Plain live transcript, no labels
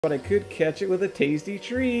But I could catch it with a tasty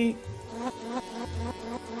treat.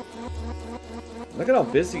 Look at how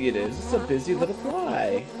busy it is. It's a busy little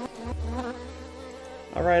fly.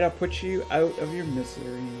 Alright, I'll put you out of your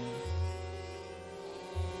misery.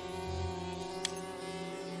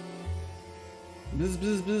 Buzz,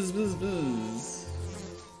 buzz, buzz, buzz, buzz.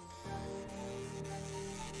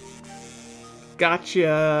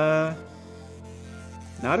 Gotcha!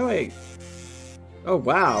 Now do I... Oh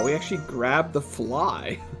wow, we actually grabbed the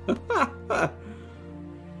fly.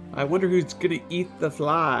 I wonder who's gonna eat the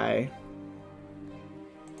fly.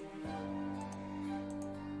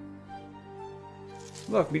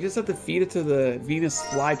 Look, we just have to feed it to the Venus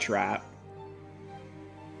flytrap.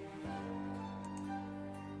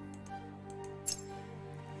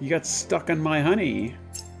 You got stuck on my honey.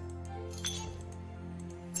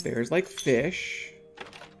 Bears like fish.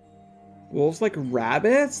 Wolves like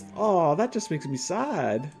rabbits? Oh, that just makes me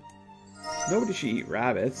sad. Nobody should eat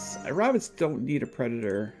rabbits. Rabbits don't need a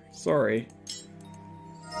predator. Sorry.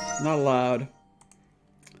 Not allowed.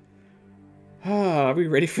 Ah, are we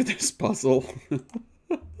ready for this puzzle?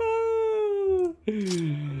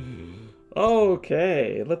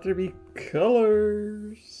 Okay, let there be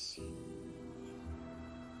colors.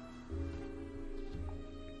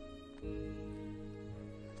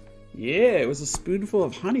 Yeah, it was a spoonful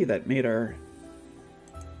of honey that made our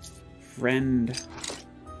friend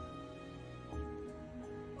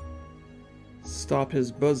stop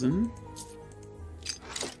his buzzing.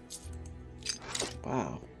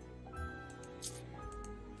 Wow.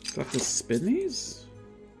 Do I have to spin these?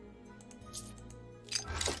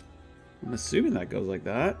 I'm assuming that goes like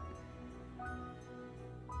that.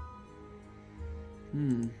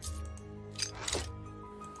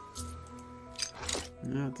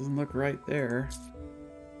 No, it doesn't look right there.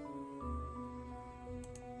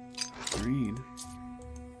 Green.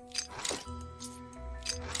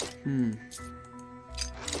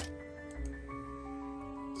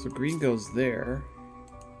 So green goes there.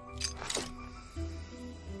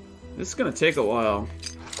 This is gonna take a while.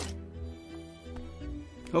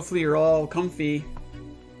 Hopefully you're all comfy.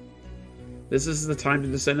 This is the time to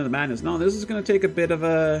descend into the madness. No, this is gonna take a bit of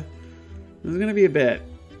a... This is gonna be a bit.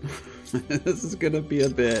 This is gonna be a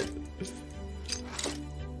bit.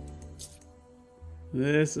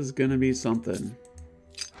 This is gonna be something.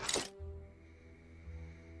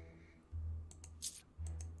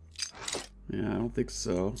 Yeah, I don't think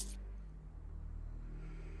so.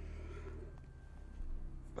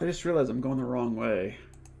 I just realized I'm going the wrong way.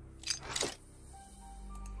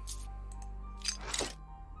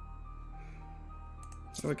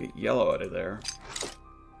 How do I get yellow out of there?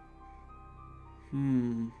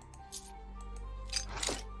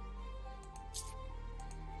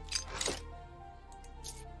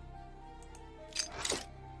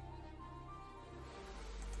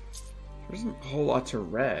 There isn't a whole lot to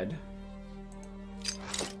red.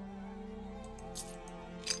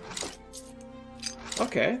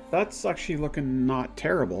 Okay, that's actually looking not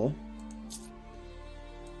terrible.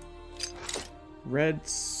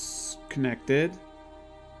 Red's connected.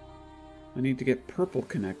 I need to get purple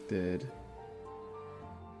connected.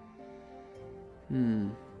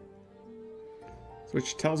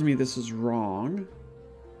 Which tells me this is wrong.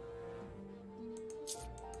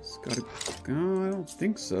 It's gotta... Oh, I don't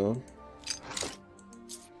think so.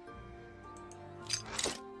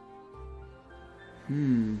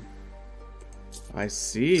 I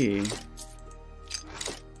see.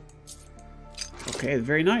 Okay,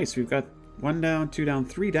 very nice. We've got 1 down, 2 down,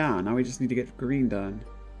 3 down. Now we just need to get green done.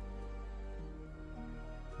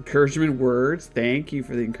 Encouragement words. Thank you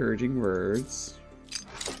for the encouraging words.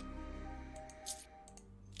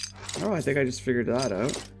 Oh, I think I just figured that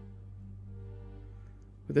out.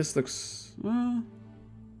 But this looks...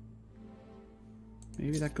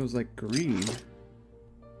 maybe that goes like green.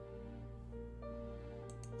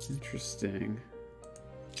 Interesting.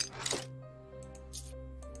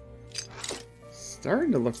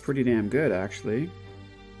 Starting to look pretty damn good, actually.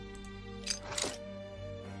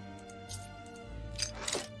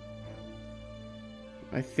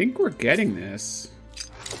 I think we're getting this.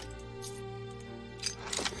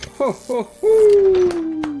 Ho ho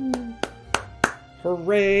ho!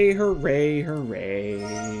 Hooray, hooray,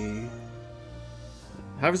 hooray.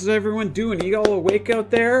 How's everyone doing? You all awake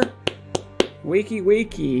out there? Wakey,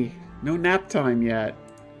 wakey. No nap time yet.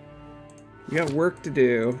 We got work to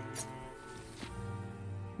do.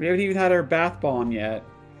 We haven't even had our bath bomb yet.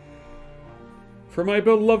 For my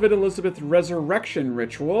beloved Elizabeth resurrection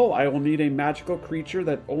ritual, I will need a magical creature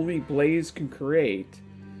that only Blaze can create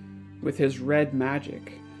with his red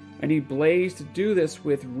magic. I need Blaze to do this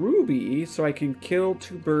with Ruby so I can kill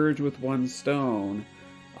 2 birds with 1 stone.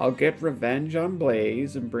 I'll get revenge on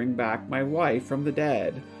Blaze and bring back my wife from the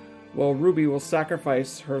dead. While Ruby will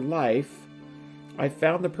sacrifice her life, I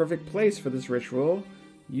found the perfect place for this ritual,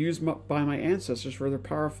 used by my ancestors for their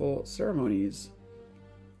powerful ceremonies.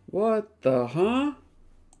 What the huh?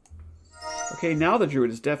 Okay, now the druid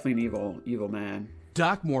is definitely an evil man.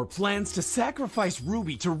 Dockmore plans to sacrifice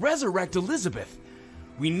Ruby to resurrect Elizabeth.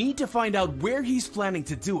 We need to find out where he's planning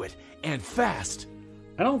to do it, and fast.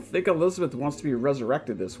 I don't think Elizabeth wants to be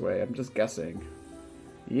resurrected this way. I'm just guessing.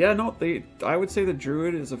 Yeah, no, I would say the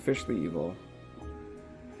druid is officially evil.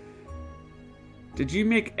 Did you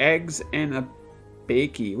make eggs and a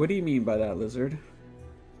bakey? What do you mean by that, Lizard?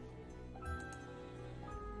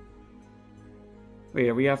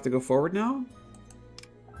 Wait, we have to go forward now?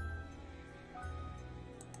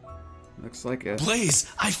 Looks like it.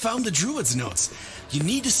 Blaze, I found the druid's notes. You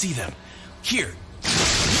need to see them. Here.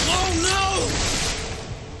 Oh no!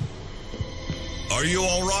 Are you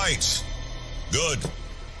all right? Good.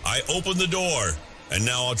 I opened the door, and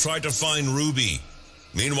now I'll try to find Ruby.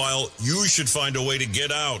 Meanwhile, you should find a way to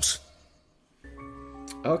get out.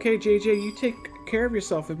 Okay, JJ, you take care of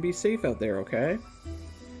yourself and be safe out there, okay?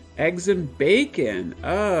 Eggs and bacon.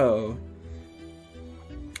 Oh.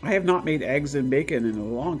 I have not made eggs and bacon in a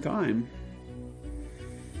long time.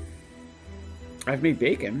 I've made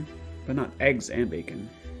bacon, but not eggs and bacon.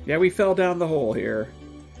 Yeah, we fell down the hole here.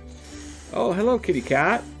 Oh, hello, kitty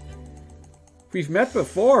cat. We've met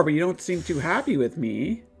before, but you don't seem too happy with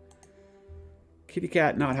me. Kitty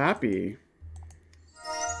cat not happy.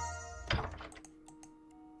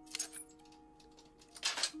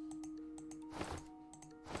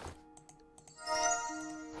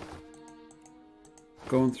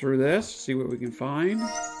 Going through this, see what we can find.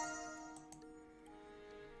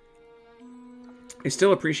 I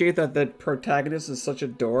still appreciate that the protagonist is such a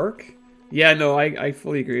dork. Yeah, no, I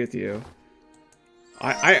fully agree with you.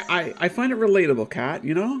 I find it relatable, Cat,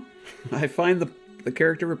 you know? I find the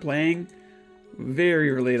character we're playing very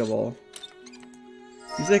relatable.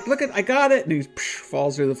 He's like, look at, I got it! And he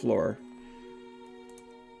falls through the floor.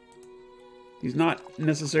 He's not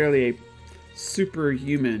necessarily a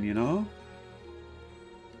superhuman, you know?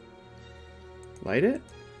 Light it?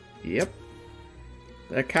 Yep.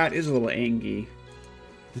 That cat is a little angry.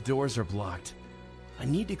 The doors are blocked. I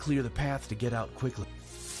need to clear the path to get out quickly.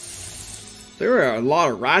 There are a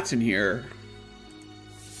lot of rats in here.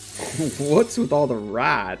 What's with all the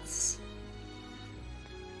rats?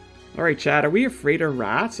 Alright, Chad, are we afraid of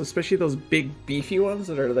rats? Especially those big beefy ones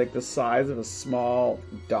that are like the size of a small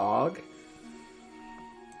dog?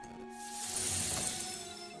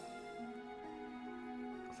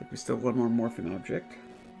 Looks like we still have one more morphing object.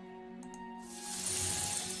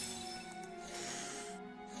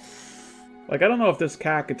 Like, I don't know if this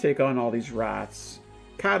cat could take on all these rats.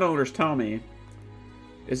 Cat owners, tell me.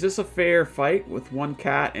 Is this a fair fight with one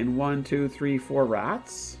cat and 1, 2, 3, 4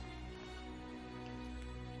 rats?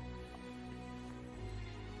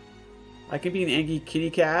 I can be an angry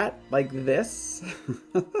kitty cat like this.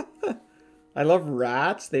 I love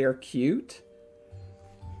rats. They are cute.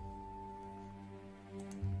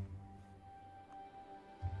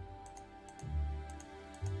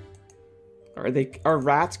 Are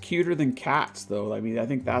rats cuter than cats though? I mean, I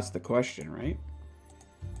think that's the question, right?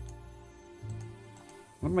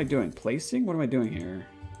 What am I doing? Placing? What am I doing here?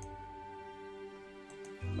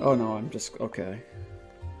 Oh no, I'm just okay.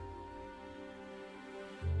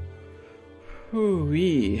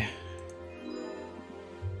 Hoo-wee.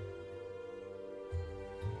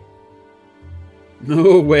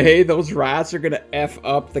 No way, those rats are gonna F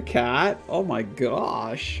up the cat? Oh my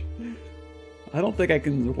gosh. I don't think I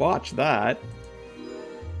can watch that.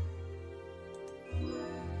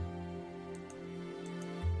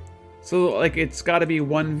 So, like, it's gotta be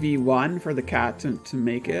 1v1 for the cat to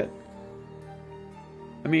make it?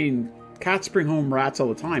 I mean, cats bring home rats all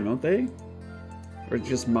the time, don't they? Or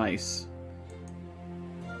just mice?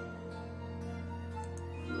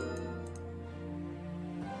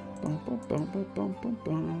 Bum, bum, bum, bum, bum, bum,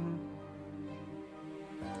 bum.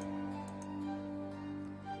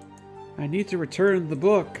 I need to return the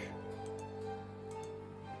book.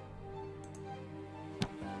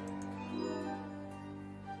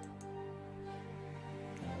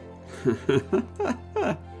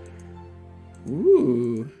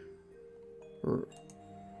 Ooh.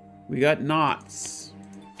 We got knots.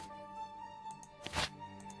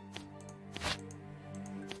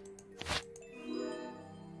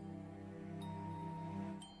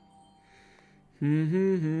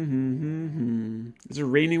 Is it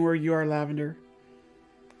raining where you are, Lavender?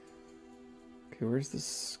 Okay, where's the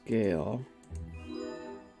scale?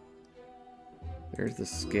 There's the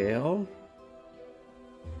scale.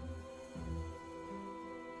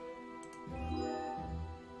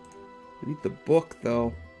 I need the book,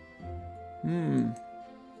 though.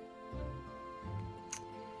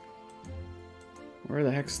 Where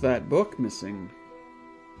the heck's that book missing?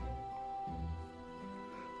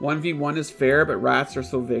 1v1 is fair, but rats are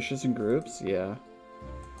so vicious in groups. Yeah.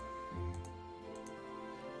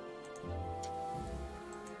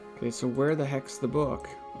 Okay, so where the heck's the book?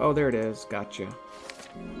 Oh, there it is. Gotcha.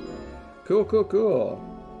 Cool, cool, cool.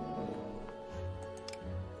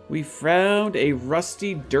 We found a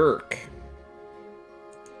rusty dirk.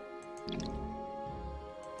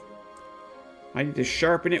 I need to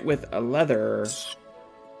sharpen it with a leather.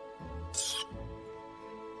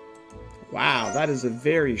 Wow, that is a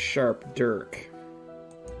very sharp dirk.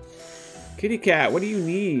 Kitty cat, what do you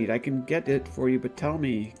need? I can get it for you, but tell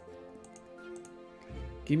me.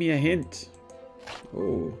 Give me a hint.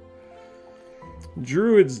 Oh.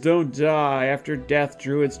 Druids don't die. After death,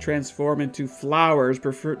 druids transform into flowers,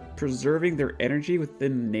 preserving their energy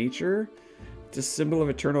within nature. It's a symbol of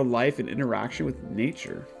eternal life and interaction with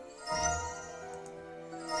nature.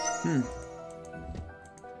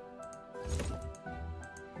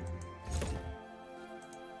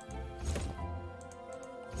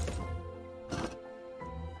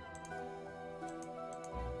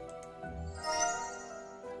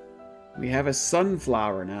 We have a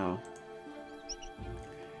sunflower now.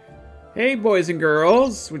 Hey, boys and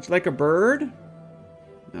girls. Would you like a bird?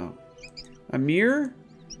 No. A mirror?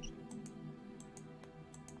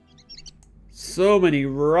 So many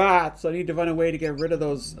rats. I need to find a way to get rid of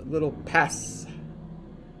those little pests.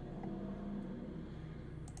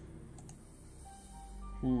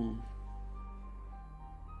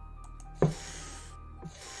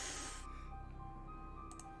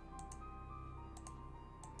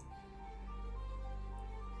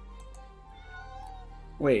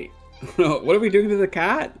 Wait. What are we doing to the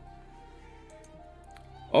cat?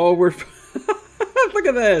 Oh, we're... Look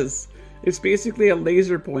at this. It's basically a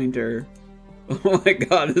laser pointer. Oh my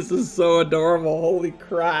god, this is so adorable. Holy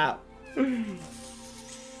crap.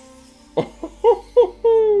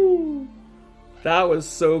 That was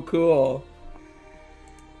so cool.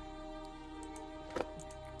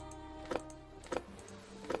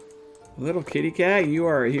 Little kitty cat, you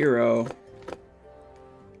are a hero.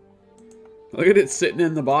 Look at it sitting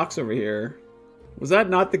in the box over here. Was that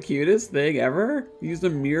not the cutest thing ever? Used a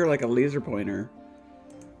mirror like a laser pointer.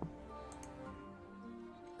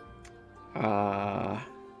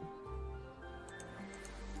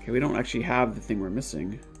 Okay, we don't actually have the thing we're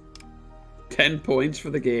missing. 10 points for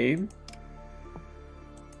the game.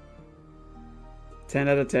 10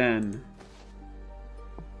 out of 10.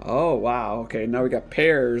 Oh, wow. Okay, now we got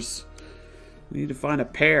pairs. We need to find a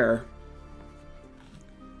pair.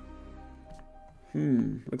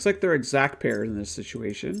 Looks like they're exact pairs in this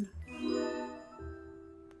situation.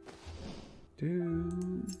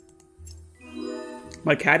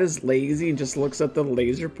 My cat is lazy and just looks at the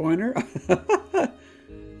laser pointer.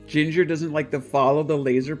 Ginger doesn't like to follow the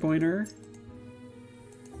laser pointer.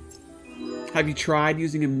 Have you tried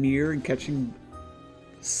using a mirror and catching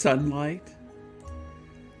sunlight?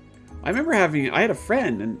 I remember I had a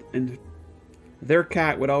friend and their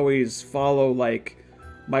cat would always follow like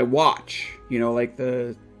my watch, you know, like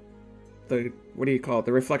the what do you call it?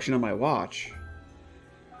 The reflection on my watch.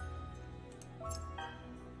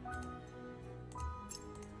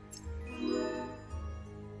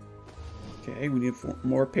 Okay, we need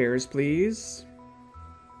more pairs, please.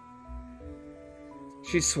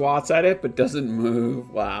 She swats at it, but doesn't move.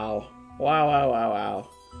 Wow. Wow, wow, wow,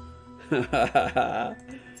 wow.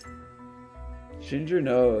 Ginger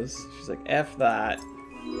knows. She's like, F that.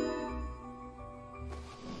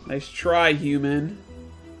 Nice try, human.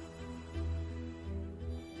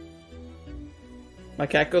 My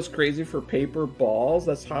cat goes crazy for paper balls.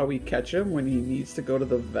 That's how we catch him when he needs to go to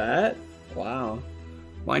the vet. Wow.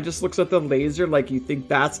 Mine just looks at the laser like you think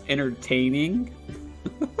that's entertaining.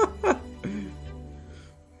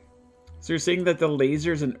 So you're saying that the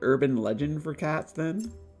laser's an urban legend for cats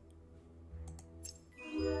then?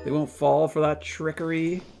 They won't fall for that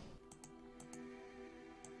trickery?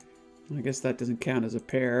 I guess that doesn't count as a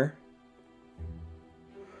pair.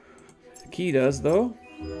 The key does though.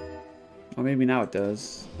 Oh, maybe now it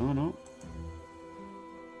does. Oh no.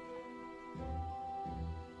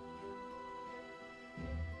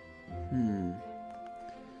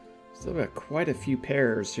 Still got quite a few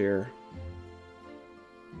pairs here.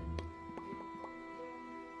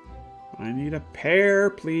 I need a pair,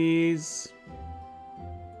 please.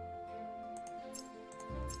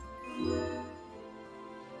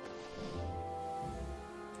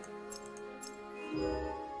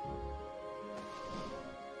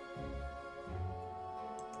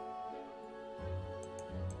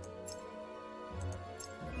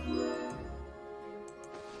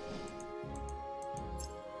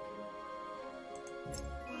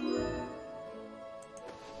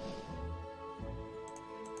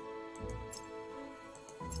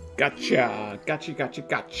 Gotcha. Gotcha, gotcha,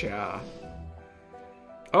 gotcha.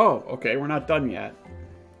 Oh, okay, we're not done yet.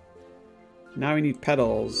 Now we need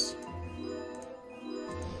petals.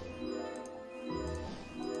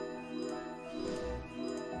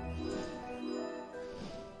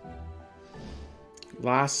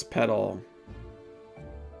 Last petal.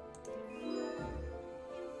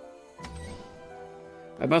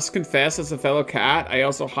 I must confess, as a fellow cat, I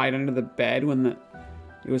also hide under the bed when it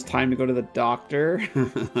was time to go to the doctor.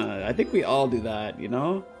 I think we all do that, you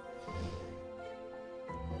know?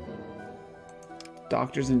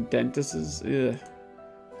 Doctors and dentists, ugh.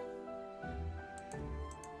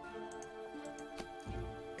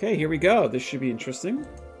 Okay, here we go. This should be interesting.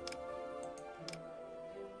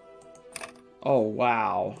 Oh,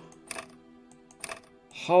 wow.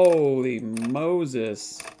 Holy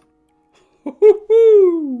Moses.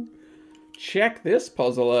 Check this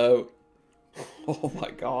puzzle out. Oh my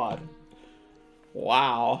god.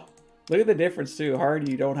 Wow. Look at the difference too. Hard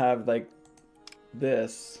you don't have like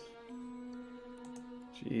this.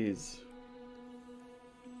 Jeez.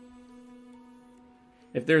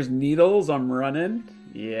 If there's needles, I'm running.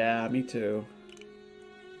 Yeah, me too.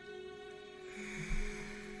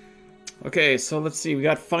 Okay, so let's see. We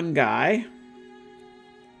got fungi.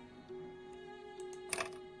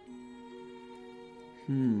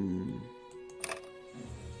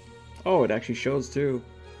 Oh, it actually shows too.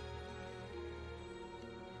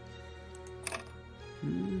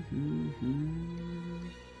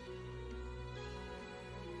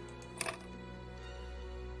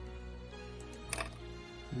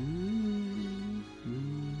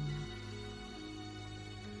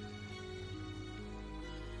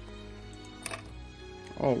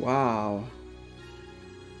 Oh, wow.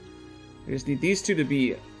 I just need these two to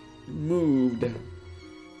be moved.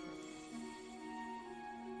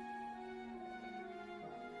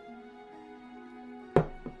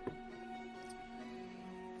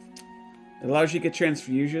 It allows you to get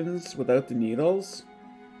transfusions without the needles.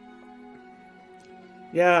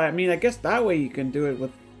 Yeah, I mean, I guess that way you can do it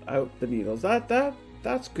without the needles.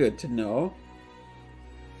 That's good to know.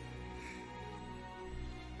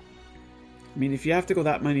 I mean, if you have to go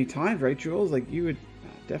that many times, right, Jules? Like, you would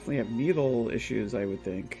definitely have needle issues, I would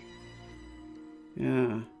think.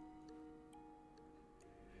 Yeah.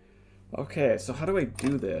 Okay, so how do I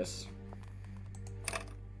do this?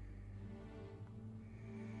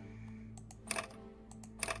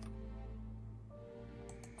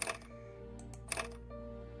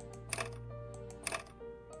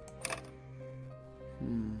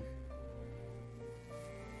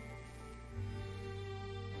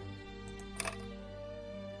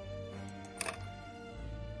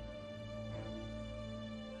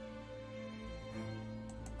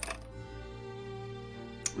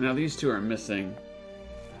 Now these two are missing.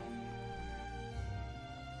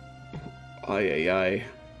 Ay, ay, ay.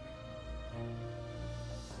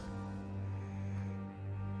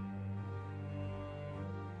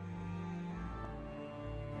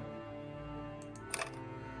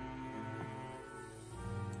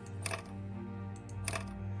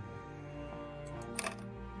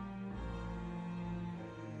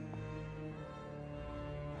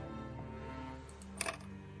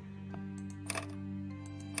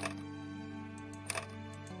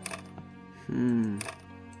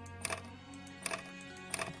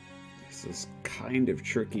 This is kind of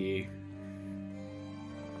tricky.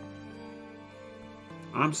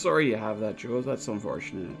 I'm sorry you have that, Jules. That's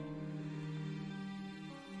unfortunate.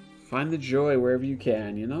 Find the joy wherever you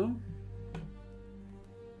can, you know?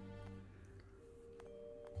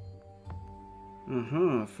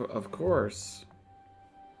 Of course.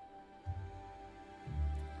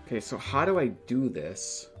 Okay, so how do I do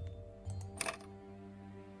this?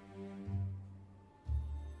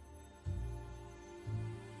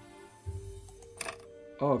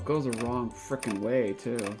 Oh, it goes the wrong frickin' way,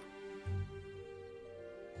 too.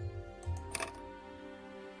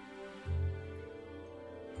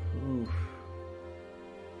 Oof.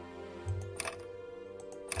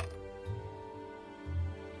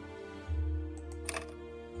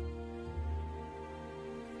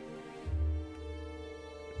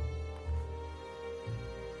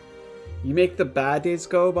 You make the bad days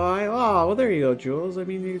go by? Oh, well, there you go, Jules. I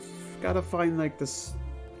mean, you've got to find, like, this...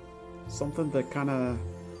 something that kind of...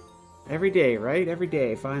 every day, right? Every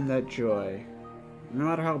day, find that joy. No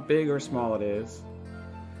matter how big or small it is.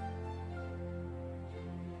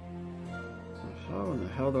 How in the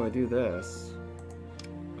hell do I do this?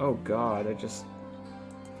 Oh god, I just...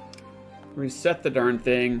 reset the darn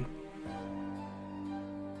thing.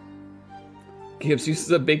 Gibbs uses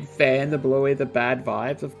a big fan to blow away the bad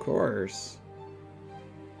vibes, of course.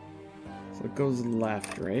 So it goes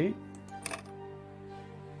left, right?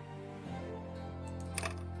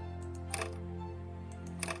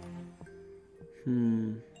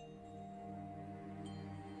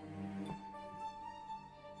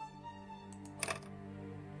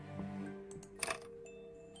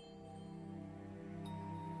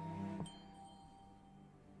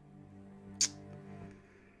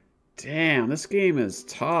 Damn, this game is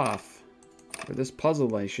tough. Or this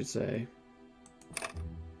puzzle, I should say.